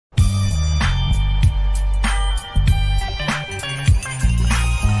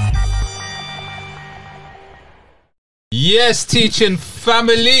Yes, teaching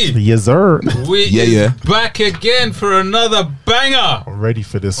family. Yes, sir. We back again for another banger. I'm ready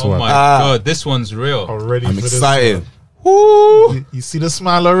for this one. Oh my God, this one's real. I'm excited. Woo! You see the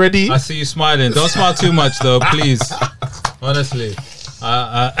smile already? I see you smiling. Don't smile too much though, please. Honestly.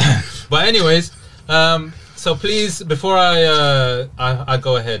 But anyways, so please, before I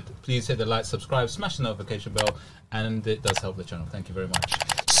go ahead, please hit the like, subscribe, smash the notification bell, and it does help the channel. Thank you very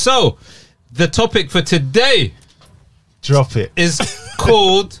much. So, the topic for today, drop it, is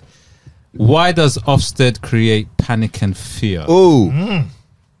called "Why Does Ofsted Create Panic and Fear?" Oh,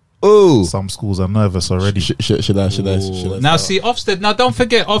 oh! Some schools are nervous already. Should I? Now, see, Ofsted. Now, don't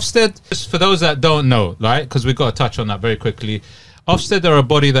forget Ofsted. Just for those that don't know, right? Because we've got to touch on that very quickly. Ofsted are a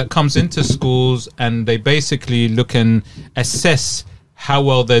body that comes into schools and they basically look and assess how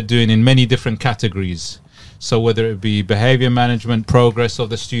well they're doing in many different categories. So whether it be behavior management, progress of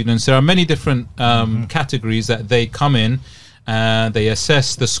the students, there are many different categories that they come in, they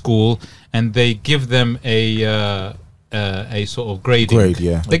assess the school, and they give them a sort of grading.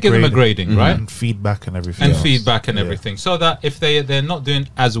 They give them a grading, right? And feedback and everything. And feedback and everything. So that if they're not doing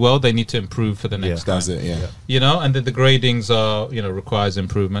as well, they need to improve for the next time. That's it, You know, and then the gradings are, you know, requires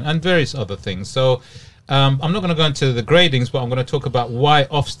improvement and various other things. So I'm not going to go into the gradings, but I'm going to talk about why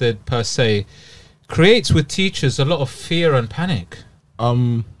Ofsted per se creates with teachers a lot of fear and panic.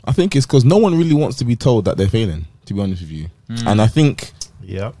 I think it's because no one really wants to be told that they're failing, to be honest with you. And I think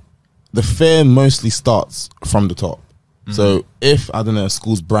the fear mostly starts from the top. So if, I don't know, a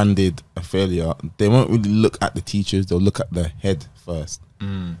school's branded a failure, they won't really look at the teachers, they'll look at the head first.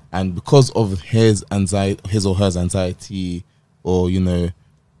 And because of his or her anxiety, or, you know,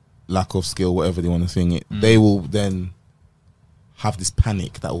 lack of skill, whatever they want to think it, they will then have this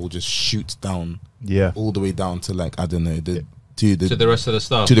panic that will just shoot down all the way down to, like, I don't know, to the rest of the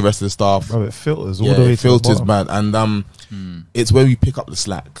staff. To the rest of the staff. Bro, it filters all the way to filters the bad. And it's where we pick up the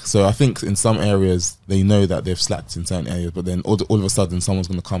slack. So I think in some areas they know that they've slacked in certain areas, but then all of a sudden someone's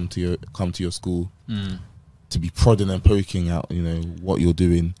going to come to your school to be prodding and poking out, you know, what you're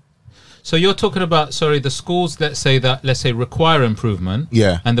doing. So you're talking about, the schools let's say require improvement,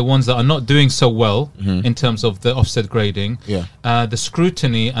 and the ones that are not doing so well in terms of the Ofsted grading, the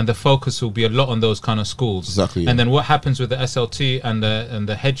scrutiny and the focus will be a lot on those kind of schools. Exactly. And then what happens with the SLT and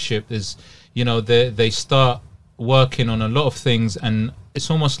the headship is, you know, they start working on a lot of things, and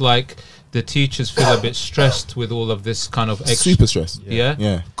it's almost like the teachers feel a bit stressed with all of this kind of super stressed.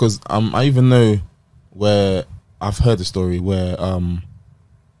 Yeah. Because I even know where I've heard a story where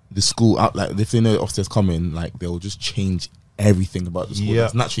the school out, like, if they know Ofsted's coming, like, they'll just change everything about the school.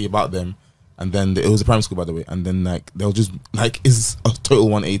 It's naturally about them. And then it was a primary school, by the way, and then, like, they'll just, like, it's a total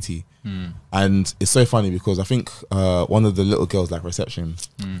 180. And it's so funny because I think one of the little girls, like, reception,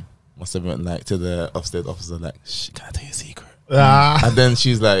 must have went, like, to the Ofsted officer, like, can I tell you a secret? And then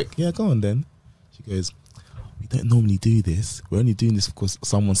she's like, yeah, go on then. She goes, we don't normally do this. We're only doing this because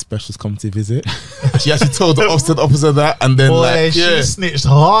someone special's come to visit. She actually told the Ofsted officer that, and then, like, she snitched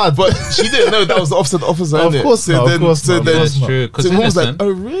hard, but she didn't know that was the Ofsted officer. Of course, that's true. So mom was like,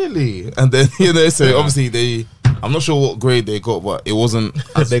 "Oh, really?" And then, you know, so obviously I'm not sure what grade they got, but it wasn't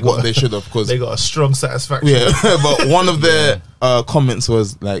what they should have, because they got a strong satisfaction. Yeah, but one of their comments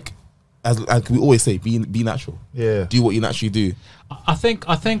was like we always say, be natural. Yeah, do what you naturally do. I think.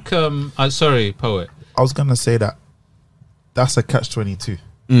 Sorry, poet. I was gonna say that's a catch-22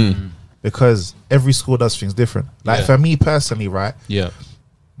 because every school does things different. Like for me personally, right? Yeah.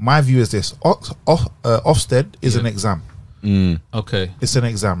 My view is this: Ofsted is an exam. Okay. It's an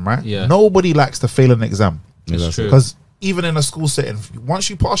exam, right? Yeah. Nobody likes to fail an exam. That's true. Because even in a school setting, once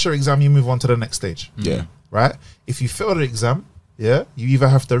you pass your exam, you move on to the next stage. Yeah. Right. If you fail the exam, you either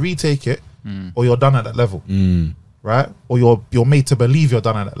have to retake it or you're done at that level. Right. Or you're made to believe you're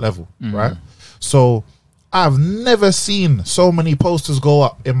done at that level. Right. So I've never seen so many posters go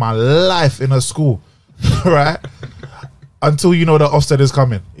up in my life in a school, right? Until you know that Ofsted is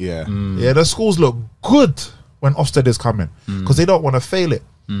coming. Yeah. Yeah, the schools look good when Ofsted is coming because they don't want to fail it,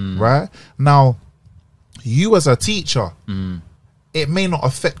 right? Now, you as a teacher, it may not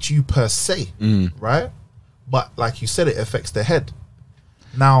affect you per se, right? But like you said, it affects the head.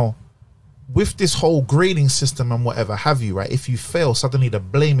 Now, with this whole grading system and whatever have you, right? If you fail, suddenly the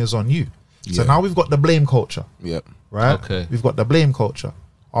blame is on you. So now we've got the blame culture. Yep. Right? Okay. We've got the blame culture.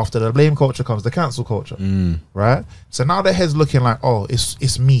 After the blame culture comes the cancel culture. Right? So now the head's looking like, oh,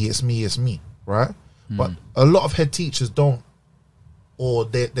 it's me. Right? But a lot of head teachers don't, or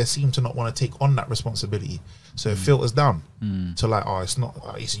they seem to not want to take on that responsibility. So it filters down to like, oh, it's not,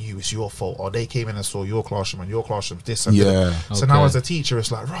 it's you, it's your fault, or they came in and saw your classroom and your classroom's this and that. So now as a teacher,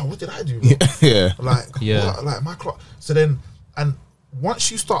 it's like, bro, what did I do, bro? Like, what? Like my class. So then, and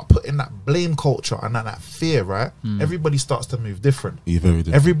once you start putting that blame culture and that fear, right, everybody starts to move different. Very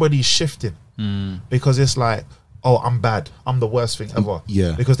different. Everybody's shifting because it's like, oh, I'm bad, I'm the worst thing ever.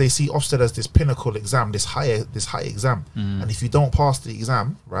 Because they see Ofsted as this pinnacle exam, this high exam, and if you don't pass the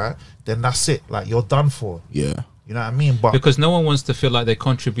exam, right, then that's it. Like, you're done for. You know what I mean? But because no one wants to feel like they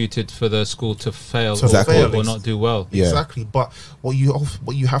contributed for the school to fail or not do well. Exactly. But what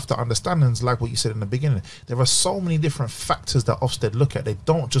you have to understand is, like what you said in the beginning, there are so many different factors that Ofsted look at. They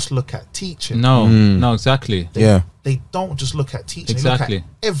don't just look at teaching. No, exactly. They don't just look at teaching. Exactly. They look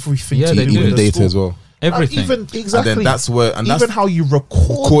at everything. Yeah, they do. The data as well. Everything. Even exactly. And then that's where, and that's even how you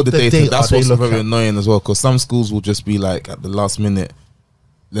record the data. That's what's very annoying as well, because some schools will just be like, at the last minute,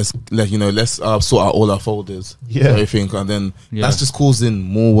 let's sort out all our folders, everything, and then that's just causing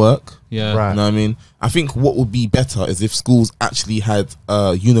more work. Right. You know what I mean? I think what would be better is if schools actually had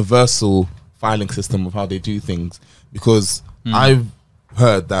a universal filing system of how they do things, because I've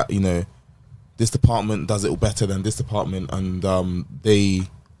heard that, you know, this department does it better than this department, and they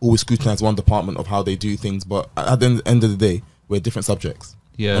always scrutinize one department of how they do things, but at the end of the day, we're different subjects.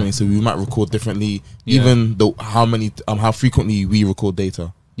 I mean, so we might record differently. Even though how frequently we record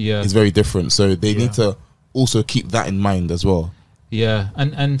data is very different. So they need to also keep that in mind as well.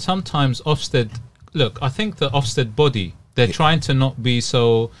 And sometimes Ofsted, look, I think the Ofsted body, they're trying to not be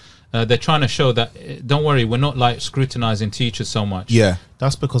so. They're trying to show that, don't worry, we're not like scrutinizing teachers so much.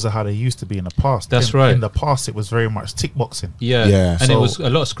 That's because of how they used to be in the past. That's right. In the past, it was very much tick boxing. And so it was a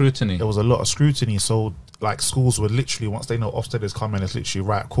lot of scrutiny. There was a lot of scrutiny. So like schools would literally, once they know Ofsted is coming, it's literally,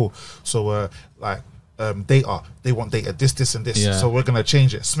 right, cool. So like data, they want data, this and this. So we're gonna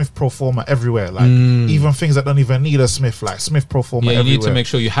change it. Smith pro forma everywhere. Like even things that don't even need a Smith, like Smith pro forma everywhere. You need to make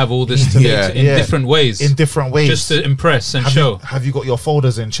sure you have all this data in different ways. In different ways. Just to impress and show. Have you got your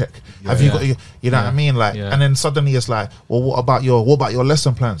folders in check? Have you got your, you know what I mean? Like, and then suddenly it's like, well, what about your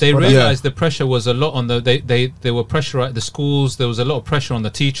lesson plans? They realized the pressure was a lot on they were pressure at the schools. There was a lot of pressure on the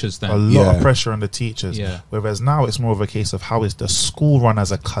teachers then. A lot of pressure on the teachers. Whereas now it's more of a case of how is the school run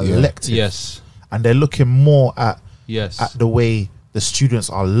as a collective. And they're looking more at the way the students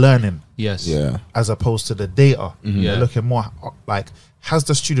are learning, as opposed to the data. They're looking more like, has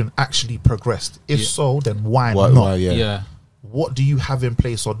the student actually progressed? If so, then why not? What do you have in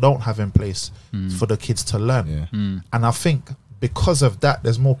place or don't have in place for the kids to learn? And I think because of that,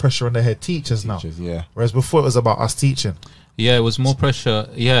 there's more pressure on the head teachers now. Whereas before it was about us teaching. It was more pressure.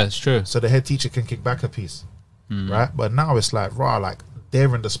 It's true. So the head teacher can kick back a piece, right? But now it's like, like,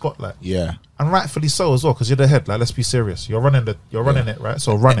 they're in the spotlight, and rightfully so as well, because you're the head. Like, let's be serious. You're running it, right?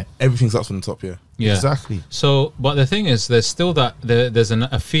 So run it. Everything's up from the top, exactly. So, but the thing is, there's still there's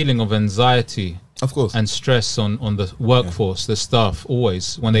a feeling of anxiety, of course, and stress on the workforce, the staff,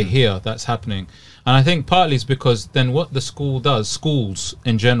 always when they hear that's happening. And I think partly it's because then what the schools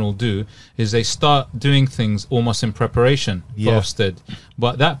in general do, is they start doing things almost in preparation for Ofsted.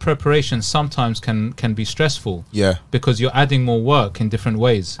 But that preparation sometimes can be stressful. Because you're adding more work in different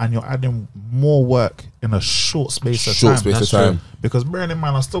ways. And you're adding more work in a short space of time. Because bearing in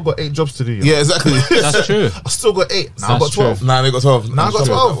mind, I still got 8 jobs to do. Exactly. That's true. I still got 8. Now I've got 12. Now they got 12. Now I got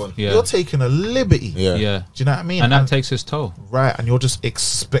 12. You're taking a liberty. Do you know what I mean? And that takes its toll. Right. And you're just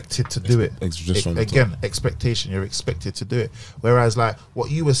expected to do it. Again, expectation. You're expected to do it. Whereas, like, what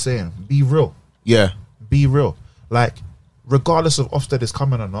you were saying, be real. Be real. Like, regardless of Ofsted is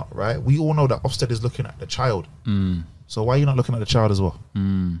coming or not, right? We all know that Ofsted is looking at the child. So why are you not looking at the child as well?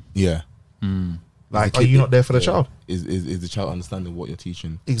 Like, are you not there for the child? Is the child understanding what you're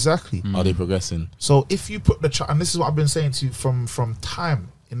teaching? Exactly. Are they progressing? So if you put the child, and this is what I've been saying to you from time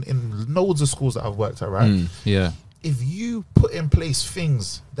in loads of schools that I've worked at, right? If you put in place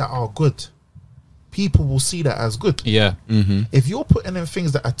things that are good, people will see that as good. If you're putting in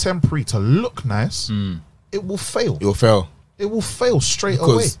things that are temporary to look nice, it will fail. It will fail. It will fail straight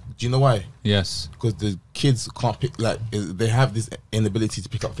away. Do you know why? Yes. Because the kids can't pick, like, they have this inability to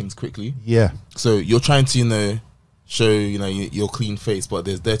pick up things quickly. So you're trying to, show, your clean face, but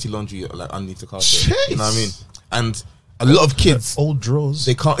there's dirty laundry, like, underneath the carpet. You know what I mean? And a lot of kids, old drawers,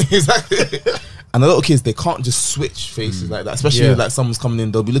 they can't, exactly. And a lot of kids, they can't just switch faces like that. Especially if, like, someome's coming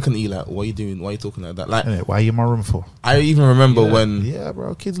in, they'll be looking at you like, what are you doing? Why are you talking like that? Like, why are you in my room for? I even remember when...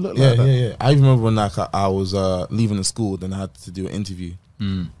 bro, kids look like that. I even remember when, like, I was leaving the school, then I had to do an interview.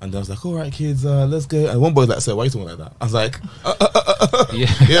 And I was like, all right, kids, let's go. And one boy like said, why are you talking like that? I was like,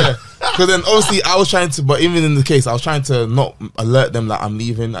 Because then obviously I was trying to, but even in the case, I was trying to not alert them that I'm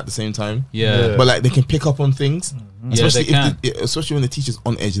leaving at the same time. Yeah. But like they can pick up on things, especially they can. especially when the teacher's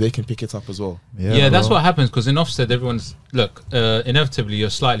on edge, they can pick it up as well. Yeah, that's what happens because in Ofsted, everyone's inevitably you're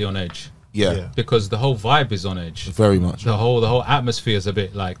slightly on edge. Yeah, Because the whole vibe is on edge. very much. The whole atmosphere is a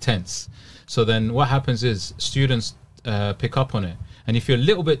bit like tense. So then what happens is students pick up on it, and if you're a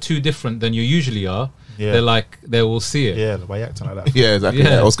little bit too different than you usually are, they're like they will see it. Yeah, why you acting like that? Yeah, exactly.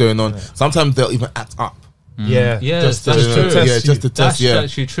 Yeah. What's going on? Sometimes they'll even act up. Yeah, Yes, Just to- that's true. yeah, just to test. That's Yeah,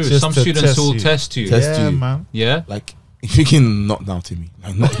 actually true. Just Some to students test will you. test you. Test yeah, you. man. Yeah. like if you can knock down Timmy,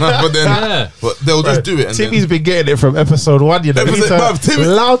 like knock down, but then Yeah. but they'll just do it. And Timmy's been getting it from episode 1. You know, Episode- bruv, Timmy-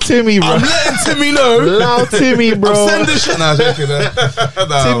 allow Timmy, bro. I'm letting Timmy know. Allow Timmy, bro. I'm sending shit now.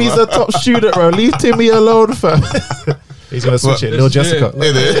 Timmy's a top student, bro. Leave Timmy alone, fam. He's gonna switch it, Lil Jessica.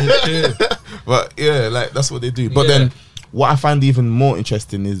 But yeah, like that's what they do. But Yeah. then what I find even more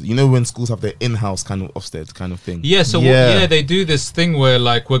interesting is, you know, when schools have their in-house kind of Ofsted kind of thing. Yeah, so they do this thing where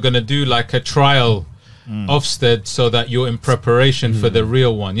like we're gonna do like a trial Ofsted so that you're in preparation for the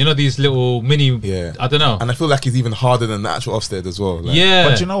real one. You know, these little mini. Yeah. I don't know. And I feel like it's even harder than the actual Ofsted as well. Like, Yeah,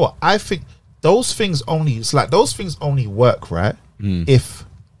 But you know what? I think those things only work, right? If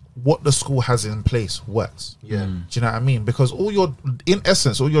what the school has in place works. Yeah. Do you know what I mean? Because all you're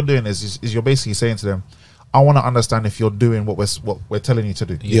doing is you're basically saying to them, I want to understand if you're doing what we're telling you to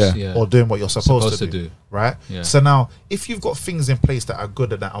do. Yeah. Or doing what you're supposed to do. Right? Yeah. So now if you've got things in place that are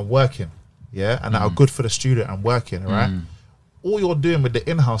good and that are working, and that are good for the student and working, right? All you're doing with the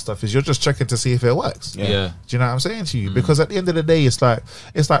in-house stuff is you're just checking to see if it works. yeah. Do you know what I'm saying to you? Because at the end of the day, it's like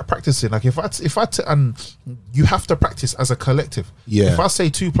practicing. Like and you have to practice as a collective. Yeah. If I say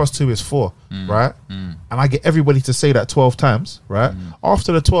 2 + 2 is 4, right? And I get everybody to say that 12 times, right?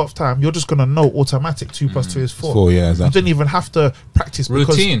 After the 12th time, you're just gonna know automatic 2 + 2 is 4. 4, yeah, exactly. You don't even have to practice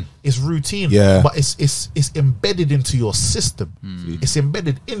because Routine. it's routine. Yeah. But it's embedded into your system. It's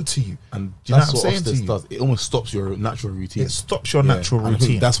embedded into you. And Do you know that's what I'm what saying to Ofsted you? does. It almost stops your natural routine. It stops your Yeah. natural And I think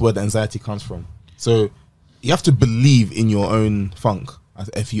routine. that's where the anxiety comes from. So you have to believe in your own funk.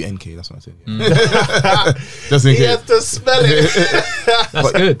 F-U-N-K, that's what I said. Yeah. Just in You case. have to spell it.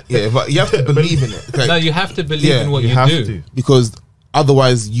 That's good. Yeah, but you have to believe in it. Like, No, you have to believe Yeah, in what you you have do. to. because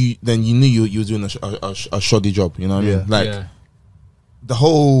otherwise you knew you were doing a shoddy job. You know what I Yeah. mean? Like Yeah. the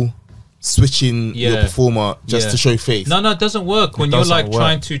whole switching your Yeah. performer just Yeah. to show face. No, it doesn't work when you're doesn't like work.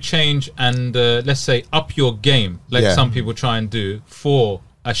 trying to change and let's say up your game, like Yeah. some people try and do for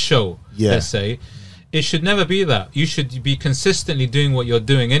a show. Yeah. Let's say it should never be that. You should be consistently doing what you're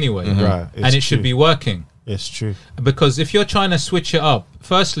doing anyway, Right, and it's it should true. be working. It's true. Because if you're trying to switch it up,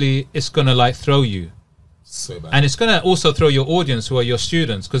 firstly, it's gonna like throw you, So bad. and it's gonna also throw your audience, who are your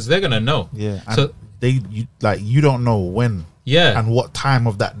students, because they're gonna know. Yeah. And So you don't know when yeah, and what time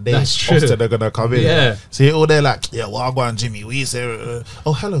of that day That's true. Ofsted are gonna come in. Yeah. So you're all there like, yeah, well, I'm going Jimmy. We say,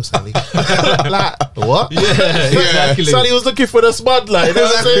 oh, hello, Sally. Like, what? yeah, exactly. Sally was looking for the smud light. You know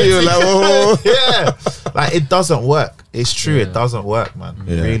what I'm Exactly, saying? you're like, whoa. Yeah. Like, it doesn't work. It's true. It doesn't work, man.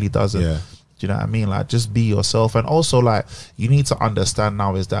 It Yeah. really doesn't. Yeah. Do you know what I mean? Like, just be yourself. And also, like, you need to understand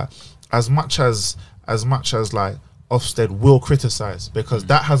now is that as much as like Ofsted will criticize, because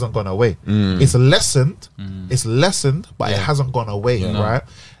that hasn't gone away. It's lessened. It's lessened, but it hasn't gone away, right?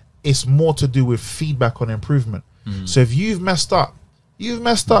 It's more to do with feedback on improvement. So if you've messed up, you've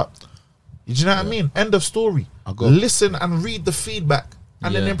messed up. Do you know what I mean? End of story. Listen and read the feedback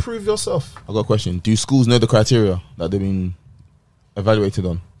and then improve yourself. I got a question. Do schools know the criteria that they've been evaluated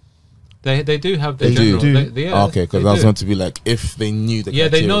on? They do have the They general. do. They, yeah, Okay, because they I was do. going to be like, if they knew the Yeah,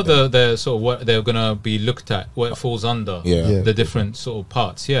 they criteria, know then- the sort of what they're gonna be looked at, what it falls under. Yeah. Yeah. The different sort of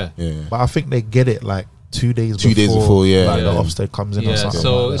parts. Yeah. Yeah. But I think they get it like 2 days Two days before, yeah. like the Yeah. Ofsted comes in or Yeah. something.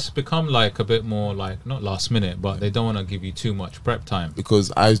 So like it's become like a bit more like not last minute, but they don't want to give you too much prep time.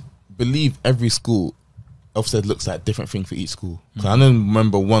 Because I believe every school, Ofsted looks at different thing for each school. 'Cause I don't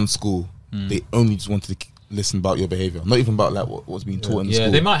remember one school, they only just wanted to listen about your behavior, not even about like what's being taught in the Yeah,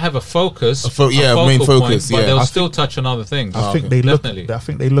 school. they might have a focus, main focal focus, point, but yeah. they'll I still touch on other things. I think okay. they look. Definitely. I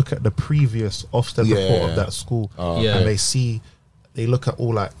think they look at the previous Ofsted report of that school, Yeah. and they look at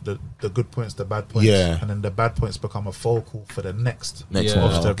all like the good points, the bad points, Yeah. and then the bad points become a focal for the next Next Yeah.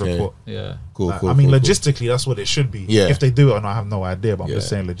 one, Ofsted okay. report. Yeah. Cool, Like, cool. I mean, cool, cool. logistically, that's what it should be. Yeah. If they do it or not, I have no idea. But I'm just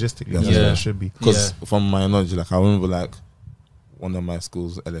Yeah. saying, logistically, That's that's what Yeah. it should be. Because from my knowledge, like I remember, like one of my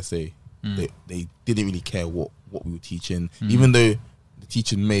schools, LSA, they didn't really care what we were teaching, even though the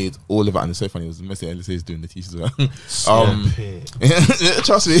teacher made all of it. And it's so funny, it was mostly LSA's doing the teachers. Stop it.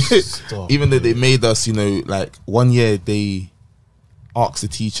 Trust me. Stop Even though they made us, like 1 year they asked the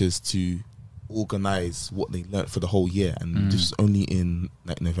teachers to organize what they learnt for the whole year, and this is only in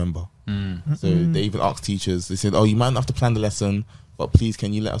like November. So they even asked teachers. They said, "Oh, you might not have to plan the lesson, but please,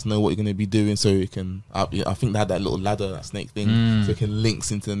 can you let us know what you're going to be doing so you can?" I think they had that little ladder, that snake thing, so it can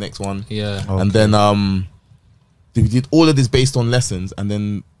links into the next one. Yeah, and then we did all of this based on lessons, and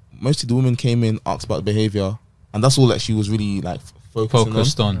then mostly the women came in, asked about behavior, and that's all that she was really like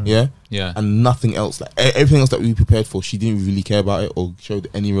focused on. Yeah, and nothing else. Like everything else that we prepared for, she didn't really care about it or showed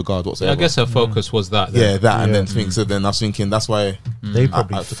any regard whatsoever. I guess her focus was that. Then. And then think. So then I was thinking that's why they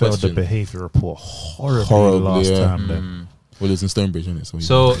probably failed the behavior report horribly last time. Then. Well, it was in Stonebridge, isn't it?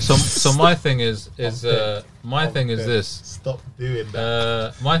 So my thing is my thing is this. Stop doing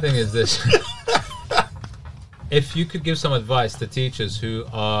that. My thing is this. If you could give some advice to teachers who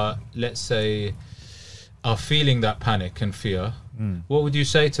are, let's say, are feeling that panic and fear, what would you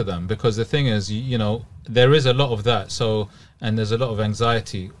say to them? Because the thing is, you know, there is a lot of that. So, and there's a lot of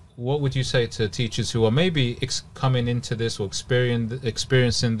anxiety. What would you say to teachers who are maybe coming into this or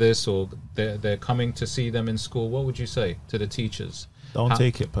experiencing this, or they're coming to see them in school? What would you say to the teachers? Don't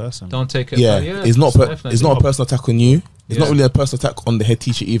take it personally. Don't take it. It's not a personal attack on you. It's not really a personal attack on the head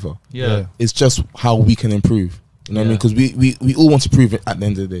teacher either. Yeah. It's just how we can improve. You know what I mean? Because we all want to prove it at the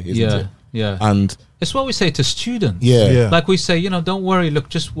end of the day, isn't it? Yeah. And it's what we say to students. Yeah. Like we say, you know, don't worry, look,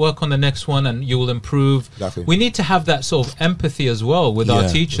 just work on the next one and you will improve. Exactly. We need to have that sort of empathy as well with our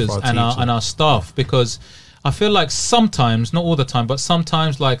teachers and our staff, because I feel like sometimes, not all the time, but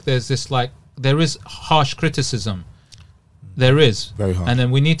sometimes like there's this like, there is harsh criticism. There is. Very hard. And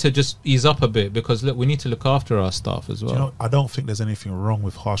then we need to just ease up a bit, because look, we need to look after our staff as well. You know, I don't think there's anything wrong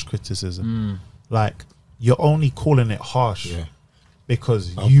with harsh criticism. Like, you're only calling it harsh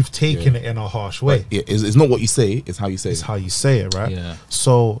because you've taken it in a harsh way. It's not what you say, it's how you say it. It's how you say it, right? Yeah.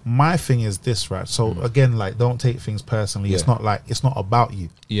 So my thing is this, right? So again, like, don't take things personally. It's not like, it's not about you.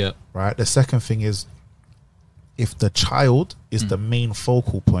 Yeah. Right? The second thing is, if the child is the main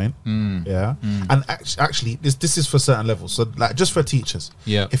focal point, and actually this is for certain levels. So like, just for teachers,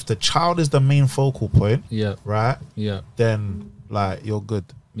 if the child is the main focal point, right? Then like, you're good.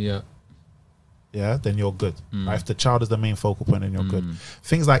 Then you're good. Right? If the child is the main focal point, then you're good.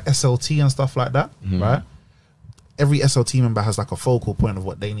 Things like SLT and stuff like that, right? Every SLT member has like a focal point of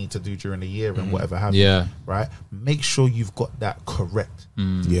what they need to do during the year and whatever have you, right? Make sure you've got that correct.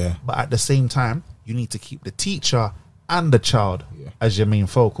 But at the same time, you need to keep the teacher and the child as your main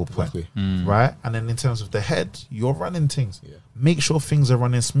focal point, right? And then in terms of the head, you're running things. Make sure things are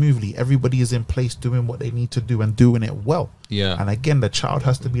running smoothly. Everybody is in place doing what they need to do and doing it well. And again, the child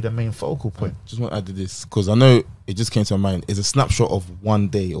has to be the main focal point. I just want to add to this, because I know it just came to my mind. It's a snapshot of one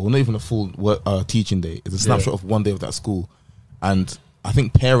day, or not even a full teaching day. It's a snapshot of one day of that school. And I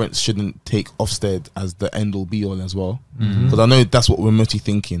think parents shouldn't take Ofsted as the end all be all as well, because I know that's what we're mostly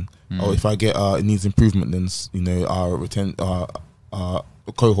thinking. Oh, if I get it needs improvement, then you know our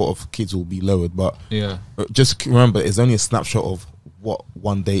cohort of kids will be lowered. But just remember, it's only a snapshot of what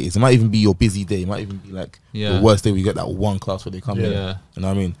one day is. It might even be your busy day. It might even be like the worst day. We get that one class where they come in. You know what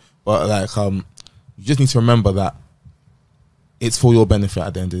I mean? But like you just need to remember that it's for your benefit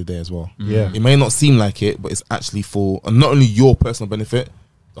at the end of the day as well. It may not seem like it, but it's actually for not only your personal benefit,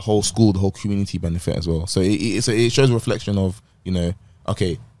 the whole school, the whole community benefit as well. So it shows a reflection of, you know,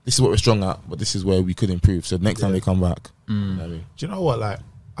 okay, this is what we're strong at, but this is where we could improve. So next time they come back. You know what I mean? Do you know what? Like,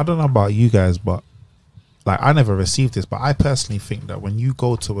 I don't know about you guys, but like, I never received this, but I personally think that when you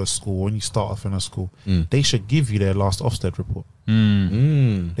go to a school, when you start off in a school, they should give you their last Ofsted report.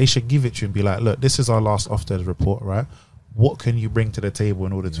 They should give it to you and be like, look, this is our last Ofsted report, right? What can you bring to the table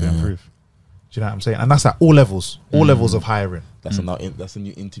in order to improve? Do you know what I'm saying? And that's at all levels of hiring. That's a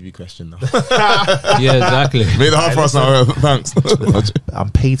new interview question now. Yeah, exactly. Made it hard for us now. Thanks. I'm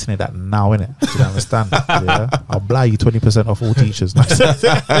patenting that now, innit? Do you understand? Yeah, I'll buy you 20% off all teachers.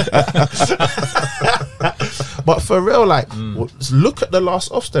 But for real, like, look at the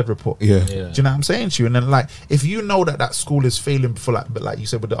last Ofsted report. Do you know what I'm saying to you? And then, like, if you know that school is failing for, like, but like you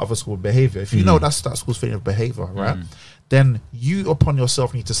said with the other school behavior, if you know that school's failing with behavior, right? Then you upon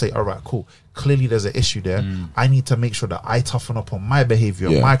yourself need to say, all right, cool, clearly there's an issue there. I need to make sure that I toughen up on my behavior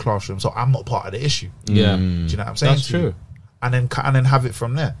in my classroom, so I'm not part of the issue. Do you know what I'm saying? That's true. And then have it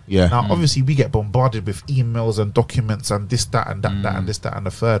from there. Now, obviously, we get bombarded with emails and documents and this, that, and that, and this, that, and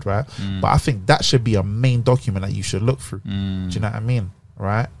the third, right? But I think that should be a main document that you should look through. Do you know what I mean?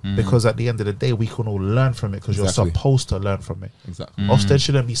 right? Because at the end of the day, we can all learn from it because you're supposed to learn from it. Exactly. Ofsted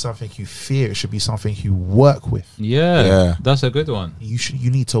shouldn't be something you fear. It should be something you work with. Yeah, that's a good one. You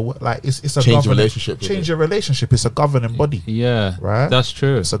need to work, like it's a Change your relationship. Change your relationship. It's a governing body. Yeah, right. That's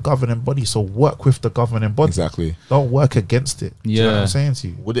true. It's a governing body. So work with the governing body. Exactly. Don't work against it. Do you know what I'm saying to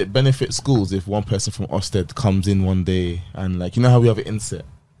you? Would it benefit schools if one person from Ofsted comes in one day and, like, you know how we have an inset?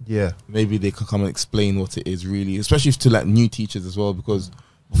 Yeah. Maybe they could come and explain what it is really, especially to like new teachers as well, because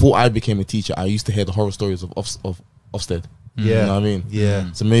before I became a teacher, I used to hear the horror stories of Ofsted. Yeah. You know what I mean?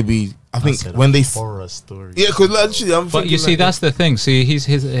 Yeah. So maybe I think when they horror story. yeah, because literally, I'm. But you see, that's the thing. See, he's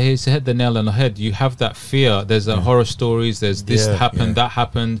hit the nail on the head. You have that fear. There's horror stories. There's this happened, that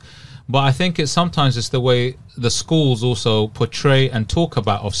happened. But I think sometimes it's the way the schools also portray and talk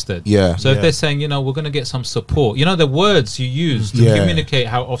about Ofsted. Yeah. So if they're saying, you know, we're going to get some support, you know, the words you use to communicate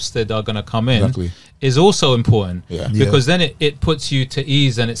how Ofsted are going to come in is also important. Yeah. Because then it puts you to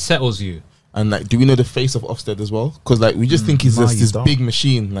ease and it settles you. And like, do we know the face of Ofsted as well? Because like, we just think he's just this big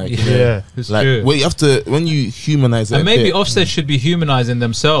machine. Like, it's like, true. well, you have to, when you humanize it, and maybe Ofsted should be humanizing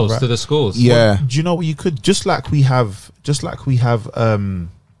themselves to the schools. Yeah. Do you know what you could, just like we have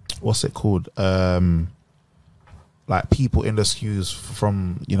what's it called, like people in the schools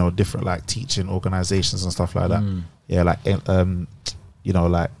from, you know, different like teaching organizations and stuff like that. Yeah, like you know,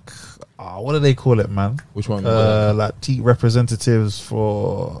 like what do they call it, man? Which one? Like representatives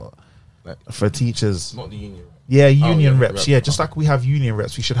for teachers. Not the union. Yeah, union reps. Yeah, just like we have union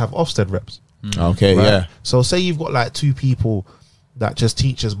reps, we should have Ofsted reps. Okay, right? yeah. So say you've got like two people that just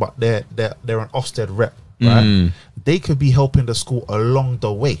teachers, but they're an Ofsted rep, right? They could be helping the school along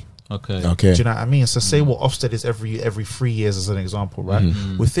the way. Okay. Do you know what I mean? So say what Ofsted is every 3 years as an example, right?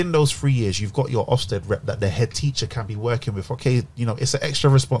 Within those 3 years, you've got your Ofsted rep that the head teacher can be working with. Okay, you know, it's an extra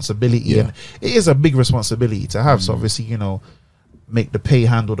responsibility, and it is a big responsibility to have. So obviously, you know, make the pay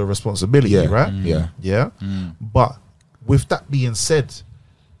handle the responsibility, right? Yeah. But with that being said,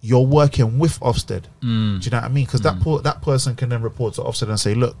 you're working with Ofsted. Do you know what I mean? Because that person can then report to Ofsted and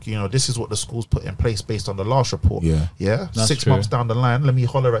say, look, you know, this is what the school's put in place based on the last report. Yeah. That's 6 true. months down the line, let me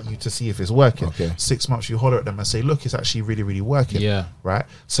holler at you to see if it's working. Okay. 6 months, you holler at them and say, look, it's actually really, really working. Yeah. Right.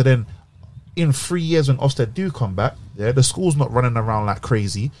 So then in 3 years when Ofsted do come back, the school's not running around like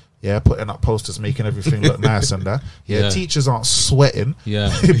crazy. Yeah, putting up posters, making everything look nice and that. Yeah, teachers aren't sweating. Yeah.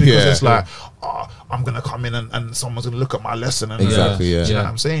 Because it's like, oh, I'm gonna come in and someone's gonna look at my lesson. And Exactly. Do you know what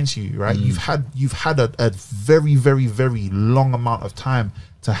I'm saying to you, right? You've had a very, very, very long amount of time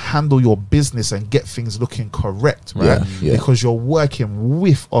to handle your business and get things looking correct, right? Because you're working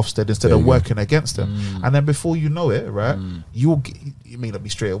with Ofsted instead of working against them. And then before you know it, right, it may not be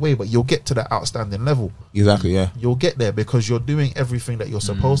straight away, but you'll get to that outstanding level. Exactly, yeah. You'll get there because you're doing everything that you're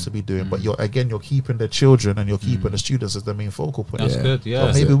supposed to be doing, but you're keeping the children and you're keeping the students as the main focal point. That's good,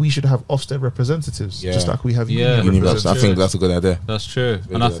 yeah. So maybe we should have Ofsted representatives, just like we have union representatives. I think that's a good idea. That's true.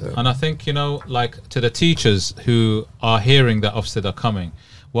 And I think, you know, like to the teachers who are hearing that Ofsted are coming,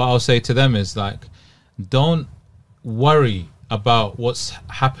 what I'll say to them is like, don't worry about what's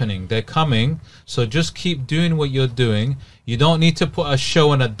happening. They're coming, so just keep doing what you're doing. You don't need to put a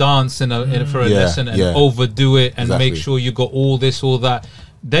show and a dance in for a lesson and overdo it and make sure you got all this, all that.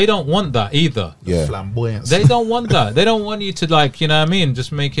 They don't want that either. Flamboyance. They don't want that. They don't want you to, like, you know what I mean,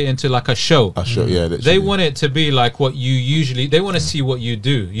 just make it into like a show. A show, yeah. They want it to be like what you usually, they want to see what you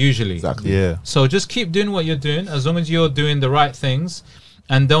do usually. Exactly. Yeah. So just keep doing what you're doing as long as you're doing the right things.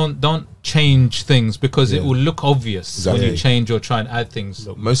 And don't change things because it will look obvious when you change or try and add things.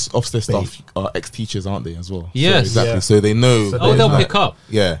 Most Ofsted staff are ex-teachers, aren't they, as well? Yes. So, exactly. So they know. So they'll pick up.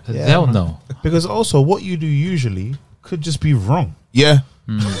 Yeah. They'll know. Because also what you do usually could just be wrong. Yeah.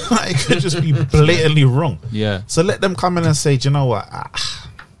 It could just be blatantly wrong. Yeah. So let them come in and say, do you know what?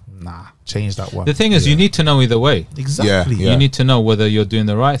 Nah, change that one. The thing is, you need to know either way. Exactly. Yeah. You need to know whether you're doing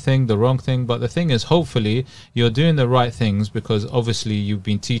the right thing, the wrong thing. But the thing is, hopefully, you're doing the right things because obviously you've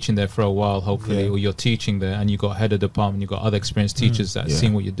been teaching there for a while, hopefully, or you're teaching there and you got head of department, you got other experienced teachers that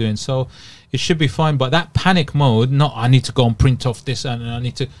seen what you're doing. So it should be fine. But that panic mode, I need to go and print off this and I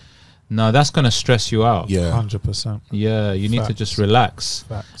need to... No, that's going to stress you out. Yeah. 100%. Yeah, you need to just relax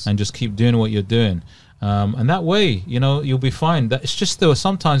and just keep doing what you're doing. And that way, you know, you'll be fine. That it's just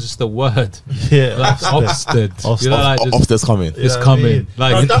sometimes it's the word. Yeah. Like Ofsted. You know, like just, Ofsted's coming. it's coming.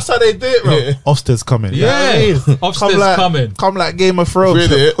 Like, bro, that's how they do it, bro. Ofsted's coming. yeah. Ofsted's coming. Come like Game of Thrones.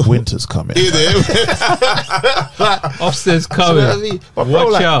 Really? Winter's coming. Ofsted's Do you know what I coming. mean? But bro,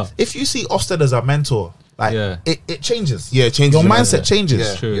 Watch like, out. if you see Ofsted as a mentor, like it changes. Yeah, it changes Your your mindset mindset. changes.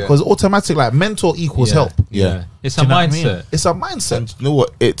 Yeah, true. Because automatic, like mentor equals help. Yeah. It's Do a you know what I mindset. mean? It's a mindset. And you know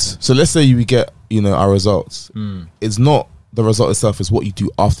what? So let's say we get, our results. It's not the result itself. It's what you do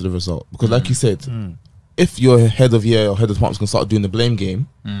after the result. Because like you said, if your head of year or head of department's going to start doing the blame game,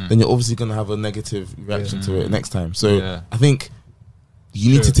 then you're obviously going to have a negative reaction to it next time. So I think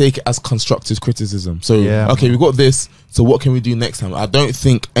you need to take it as constructive criticism. So, okay, we got this. So what can we do next time? I don't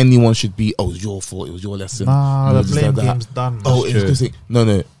think anyone should be, oh, it's your fault. It was your lesson. Nah, the blame game's done. Oh, it's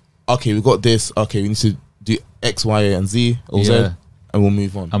no. Okay, we got this. Okay, we need to do X, Y, and Z or Z, and we'll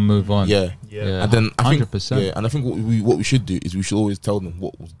move on. Yeah. And then I think, 100%. And I think what we should do is we should always tell them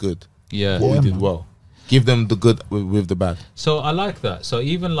what was good. What we did well. Give them the good with the bad. So I like that. So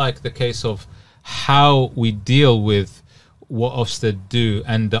even like the case of how we deal with what Ofsted do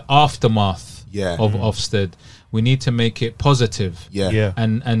and the aftermath of Ofsted, we need to make it positive.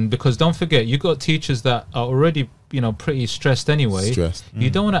 And because don't forget, you got teachers that are already, you know, pretty stressed anyway. You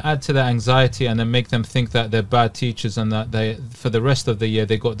don't want to add to that anxiety and then make them think that they're bad teachers and that they, for the rest of the year,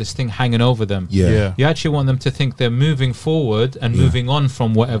 they got this thing hanging over them. You actually want them to think they're moving forward and moving on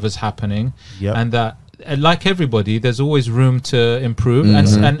from whatever's happening, and that, like everybody, there's always room to improve,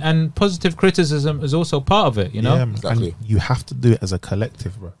 and positive criticism is also part of it, you know. And you have to do it as a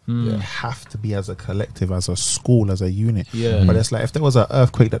collective, bro. You have to be as a collective, as a school, as a unit. But it's like if there was an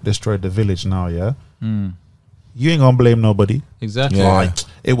earthquake that destroyed the village now, you ain't gonna blame nobody. Exactly. Like,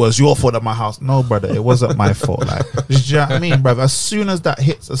 it was your fault at my house. No, brother, it wasn't my fault. Like, do you know what I mean, brother? As soon as that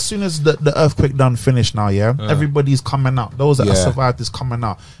hits, as soon as the earthquake done finished now, everybody's coming out. Those that are survived is coming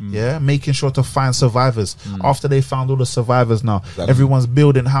out. Making sure to find survivors. After they found all the survivors now, everyone's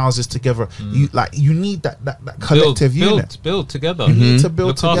building houses together. You need that collective unit. Build together. You need to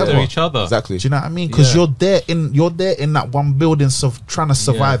build together. After each other. Exactly. Do you know what I mean? Because you're there in that one building, trying to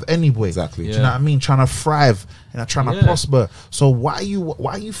survive anyway. Exactly. Do you know what I mean? Trying to thrive and trying to prosper. So why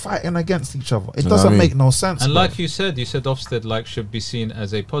are you fighting against each other? It doesn't make no sense. And like you said Ofsted like should be seen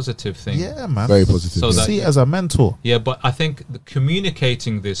as a positive thing. Yeah, man. Very positive. So see it as a mentor. Yeah, but I think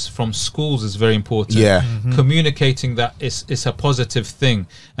communicating this from schools is very important. Communicating that it's a positive thing,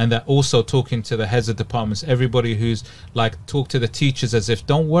 and that also talking to the heads of departments, everybody who's like, talk to the teachers as if,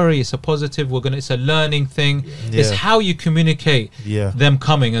 don't worry, it's a positive, it's a learning thing. It's how you communicate them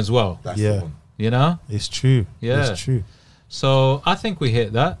coming as well. That's the one. You know? It's true. It's true. So I think we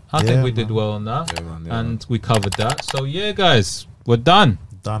hit that. I think we did well on that. And we covered that. So yeah, guys, we're done.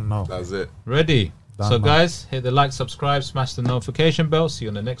 Done now. That's it. Ready. Done so now. guys, hit the like, subscribe, smash the notification bell. See you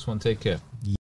on the next one. Take care.